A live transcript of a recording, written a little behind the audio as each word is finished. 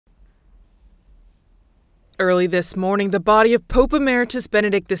Early this morning, the body of Pope Emeritus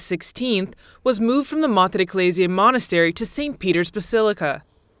Benedict XVI was moved from the Mater Ecclesiae monastery to St. Peter's Basilica.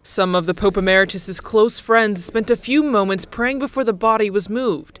 Some of the Pope Emeritus's close friends spent a few moments praying before the body was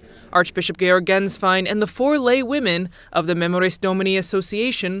moved. Archbishop Georg Genswein and the 4 lay women of the Memoris Domini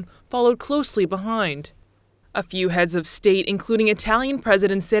Association followed closely behind. A few heads of state, including Italian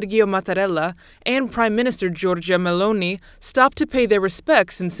President Sergio Mattarella and Prime Minister Giorgia Meloni, stopped to pay their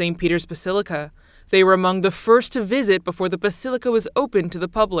respects in St. Peter's Basilica. They were among the first to visit before the basilica was opened to the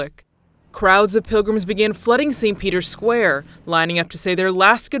public. Crowds of pilgrims began flooding St. Peter's Square, lining up to say their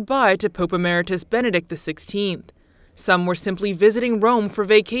last goodbye to Pope Emeritus Benedict XVI. Some were simply visiting Rome for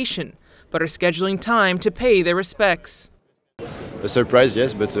vacation, but are scheduling time to pay their respects. A surprise,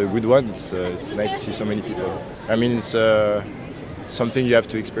 yes, but a good one. It's nice to see so many people. I mean, it's something you have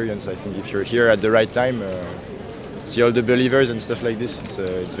to experience. I think if you're here at the right time, see all the believers and stuff like this,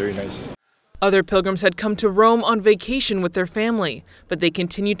 it's very nice. Other pilgrims had come to Rome on vacation with their family, but they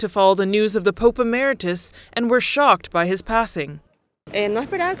continued to follow the news of the Pope Emeritus and were shocked by his passing. I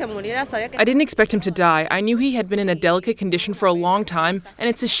didn't expect him to die. I knew he had been in a delicate condition for a long time, and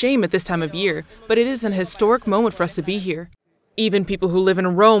it's a shame at this time of year, but it is an historic moment for us to be here. Even people who live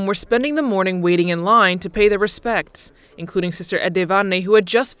in Rome were spending the morning waiting in line to pay their respects, including Sister Edevane, who had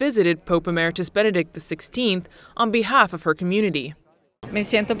just visited Pope Emeritus Benedict XVI on behalf of her community. Me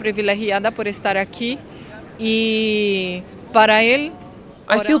siento privilegiada por estar aquí y para él.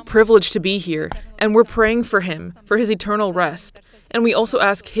 I feel privileged to be here, and we're praying for him, for his eternal rest. And we also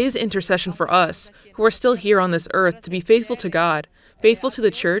ask his intercession for us, who are still here on this earth, to be faithful to God, faithful to the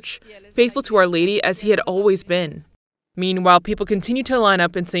Church, faithful to Our Lady as he had always been. Meanwhile, people continue to line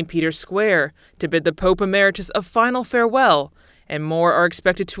up in St. Peter's Square to bid the Pope Emeritus a final farewell, and more are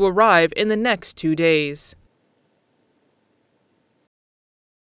expected to arrive in the next 2 days.